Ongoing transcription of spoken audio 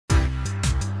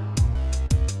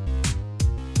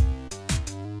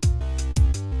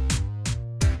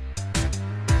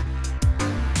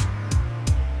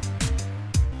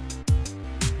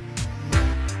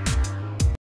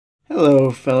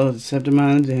Hello fellow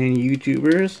Deceptimons and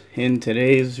Youtubers. In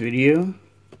today's video,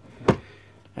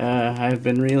 I've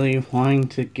been really wanting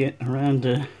to get around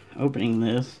to opening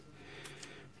this,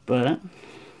 but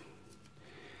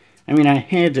I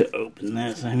had to open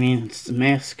this. It's the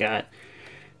mascot.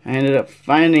 I ended up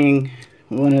finding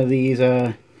one of these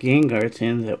Gengar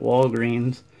tins at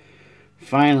Walgreens.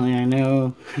 Finally, I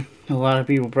know a lot of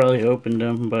people probably opened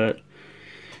them, but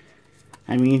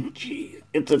geez,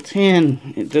 it's a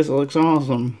tin. It just looks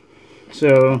awesome.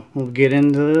 So we'll get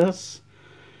into this.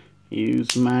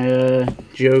 Use my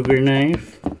Joker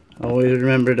knife. Always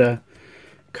remember to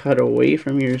cut away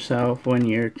from yourself when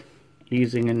you're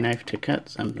using a knife to cut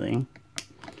something.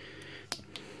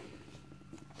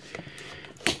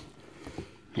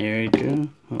 There we go.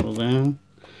 Hold on.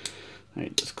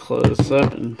 Alright, just close this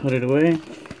up and put it away.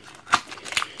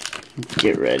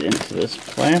 Get right into this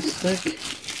plastic.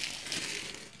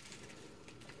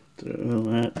 Throw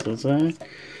that to the side.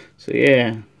 So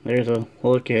yeah, there's a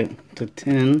look at the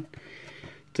tin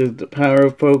to the power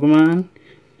of Pokemon.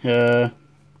 You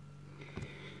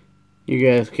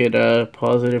guys could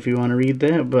pause it if you want to read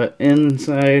that, but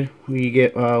inside we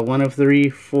get 1 of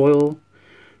 3 foil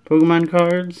Pokemon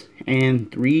cards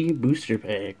and 3 booster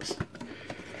packs.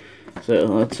 So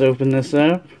let's open this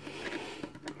up.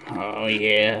 Oh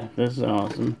yeah, this is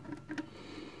awesome.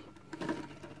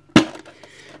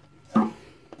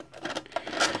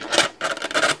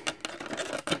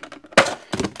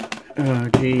 Oh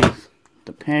jeez,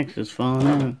 the pack's just falling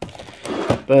out.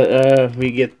 But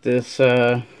we get this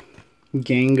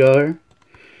Gengar,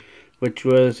 which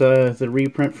was the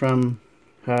reprint from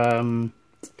the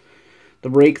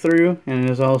Breakthrough, and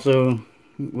it also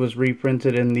was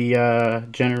reprinted in the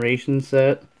Generation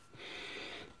set.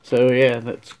 So yeah,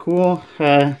 that's cool.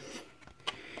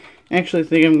 Actually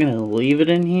think I'm gonna leave it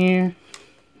in here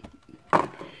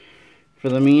for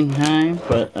the meantime,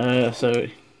 but so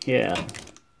yeah.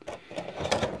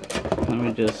 Let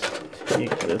me just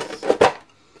take this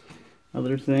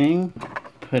other thing,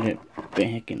 put it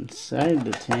back inside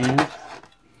the tin.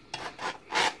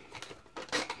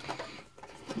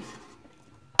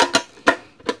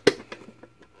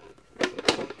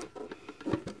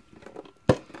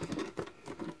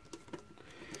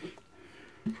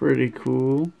 Pretty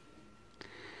cool.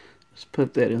 Let's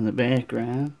put that in the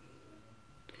background.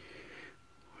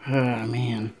 Oh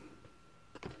man.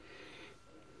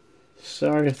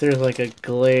 Sorry if there's like a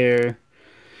glare.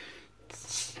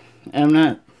 I'm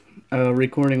not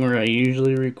recording where I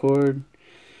usually record,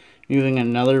 using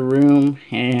another room,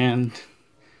 and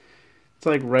it's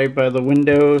like right by the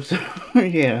window, so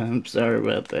yeah, I'm sorry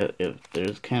about that if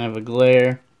there's kind of a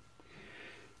glare.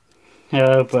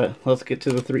 But let's get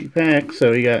to the 3 packs.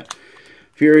 So we got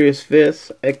Furious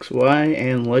Fists, XY,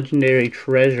 and Legendary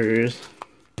Treasures.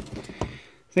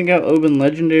 I think I'll open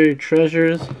Legendary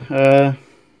Treasures.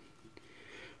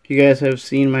 If you guys have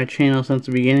seen my channel since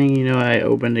the beginning, you know I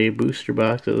opened a booster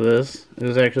box of this. It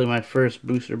was actually my first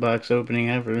booster box opening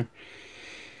ever.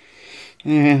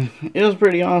 And it was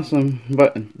pretty awesome,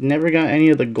 but never got any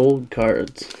of the gold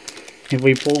cards. If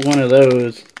we pulled one of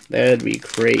those, that'd be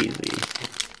crazy.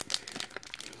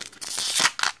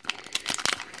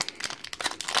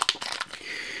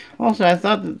 Also, I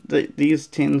thought that these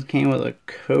tins came with a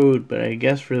code, but I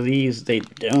guess for these they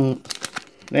don't.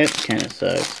 That kind of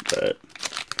sucks, but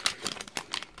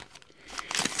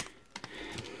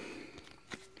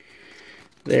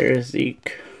there's the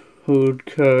code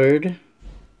card.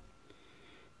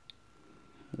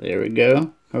 There we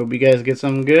go. Hope you guys get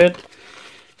something good.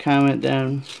 Comment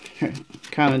down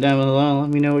below. Let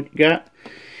me know what you got.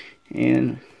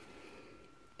 And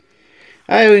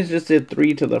I always just did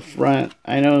 3 to the front.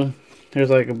 I know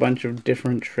there's like a bunch of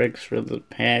different tricks for the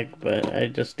pack, but I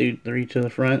just do 3 to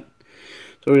the front.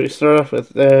 So we start off with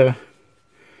the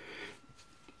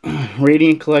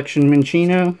Radiant Collection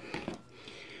Minccino,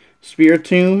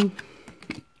 Spiritomb,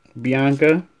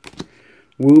 Bianca,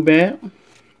 Woobat,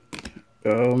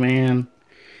 oh man,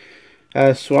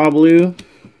 Swablu,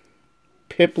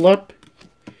 Piplup,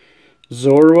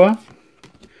 Zorua,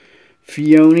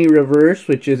 Fione Reverse,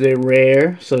 which is a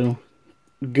rare, so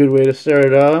good way to start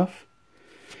it off.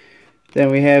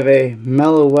 Then we have a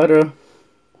Meloetta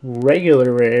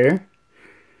regular rare.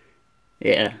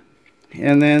 Yeah.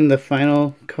 And then the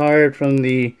final card from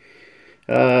the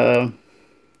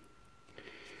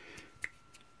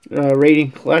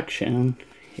Radiant Collection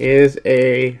is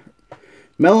a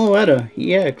Meloetta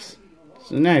EX.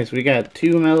 So nice. We got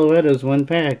 2 Meloettas, 1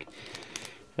 pack.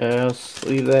 Let's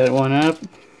leave that one up.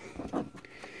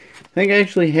 I think I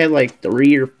actually had like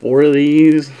 3 or 4 of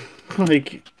these,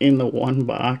 like in the one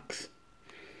box.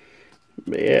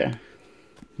 But yeah,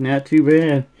 not too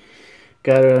bad.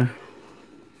 Got a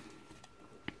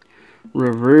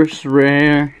reverse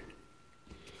rare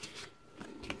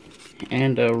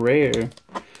and a rare.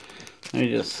 Let me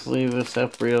just sleeve this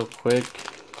up real quick.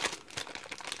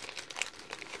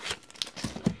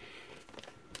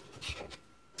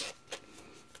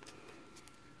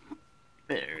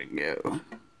 There we go.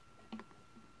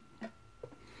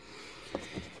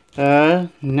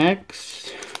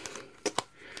 Next,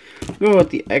 go with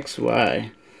the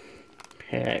XY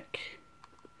pack.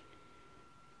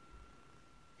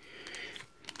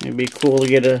 It'd be cool to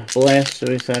get a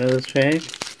Blastoise out of this pack.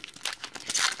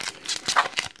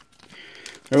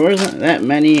 There wasn't that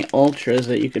many Ultras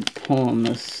that you could pull in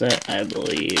this set, I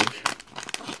believe.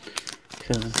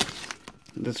 Because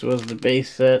this was the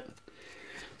base set.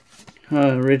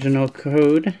 Original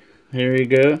code. There you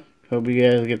go. Hope you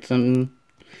guys get something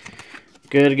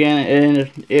good again.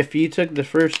 And if you took the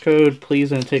first code,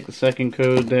 please don't take the second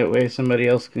code. That way somebody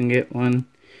else can get one.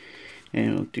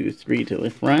 And we'll do 3 to the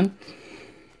front.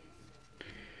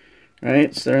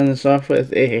 Alright, starting this off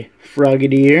with a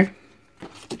Frogadier,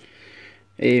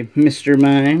 a Mr.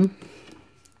 Mime,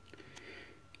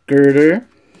 Girder,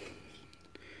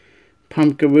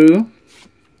 Pumpkaboo,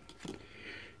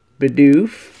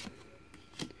 Bidoof,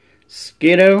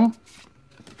 Skiddo,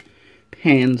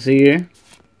 Pansear,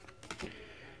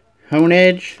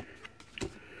 Honedge,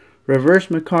 Reverse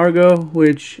Macargo,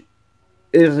 which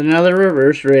is another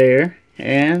reverse rare,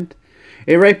 and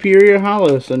a Rhyperior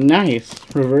Hollow. So nice.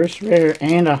 Reverse rare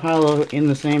and a hollow in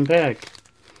the same pack.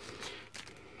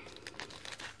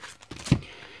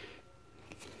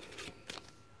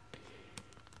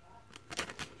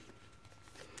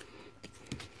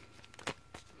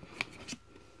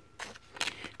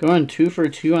 Going 2 for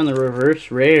 2 on the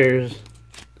reverse rares.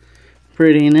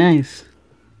 Pretty nice.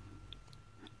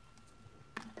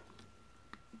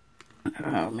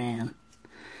 Oh man.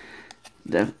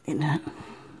 Definitely not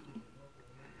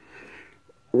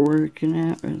working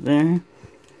out right there.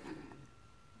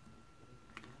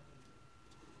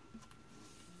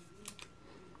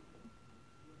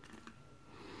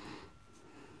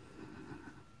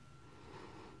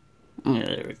 Yeah,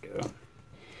 there we go.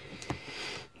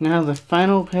 Now the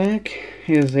final pack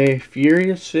is a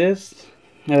Furious Fist.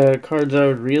 Cards I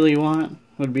would really want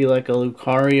would be like a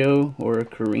Lucario or a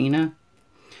Karina.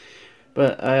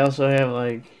 But I also have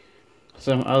like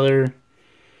some other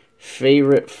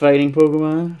favorite fighting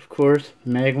Pokemon. Of course,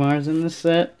 Magmar's in this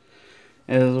set,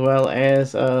 as well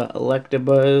as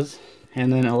Electabuzz,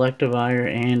 and then Electivire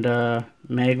and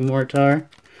Magmortar.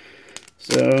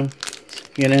 So let's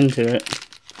get into it.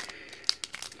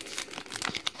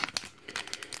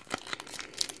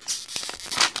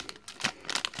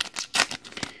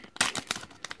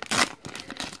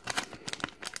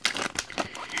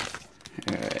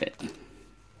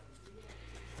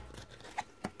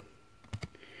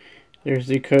 There's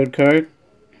the code card.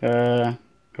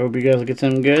 Hope you guys get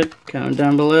something good. Comment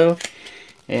down below.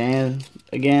 And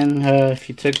again, if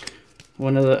you took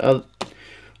one of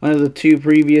the 2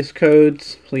 previous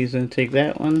codes, please don't take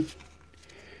that one.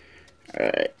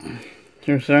 Alright. So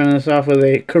we're starting this off with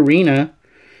a Karina.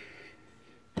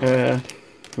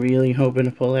 Really hoping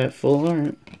to pull that full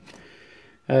art.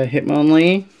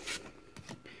 Hitmonlee.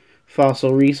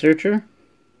 Fossil Researcher.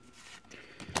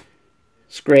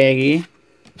 Scraggy.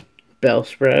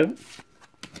 Bellsprout,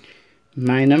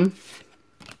 Minun,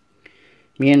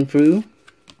 Mienfoo,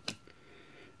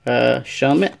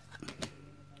 Shelmet,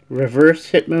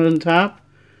 Reverse Hitmontop,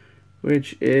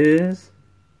 which is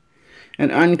an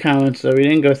uncommon, so we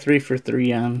didn't go 3 for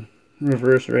 3 on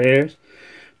reverse rares.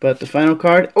 But the final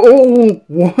card, oh,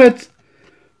 what?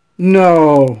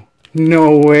 No,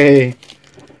 no way.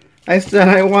 I said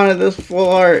I wanted this full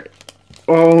art.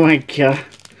 Oh my god.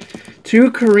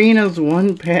 2 Karinas,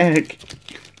 1 pack.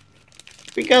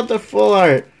 We got the full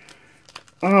art.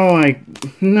 Oh my,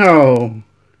 no.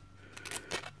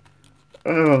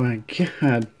 Oh my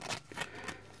god.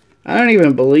 I don't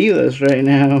even believe this right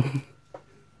now.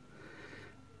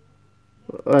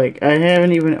 Like, I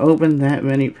haven't even opened that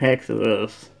many packs of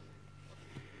this.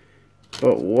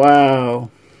 But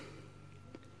wow.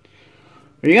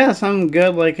 We got something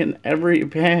good like in every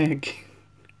pack.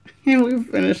 And we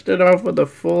finished it off with a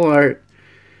full art.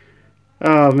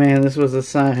 Oh man, this was a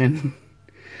sign.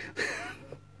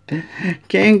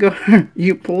 Gengar,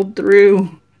 you pulled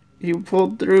through. You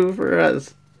pulled through for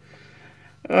us.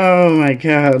 Oh my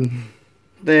god.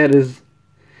 That is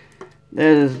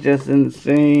just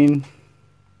insane.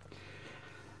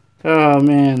 Oh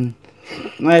man.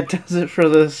 That does it for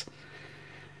this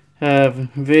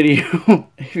video.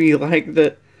 If you liked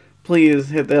it, please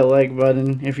hit that like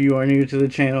button. If you are new to the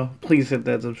channel, please hit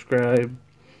that subscribe.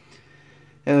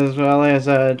 As well as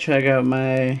check out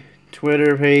my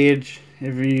Twitter page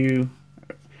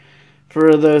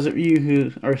for those of you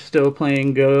who are still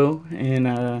playing Go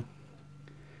and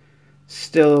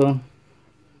still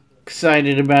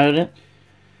excited about it.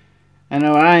 I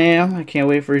know I am. I can't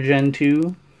wait for Gen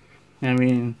 2. I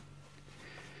mean,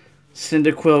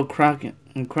 Cyndaquil,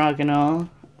 Crokinole,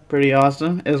 pretty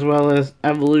awesome. As well as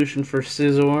Evolution for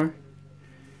Scizor.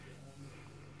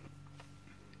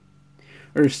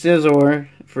 Or Scizor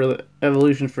for the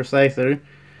Evolution for Scyther,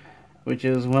 which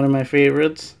is one of my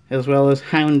favorites. As well as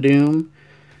Houndoom.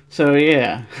 So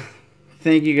yeah,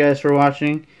 thank you guys for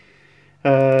watching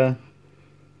this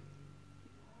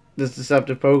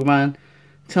Deceptive Pokemon.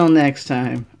 Till next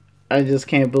time, I just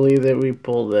can't believe that we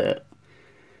pulled that.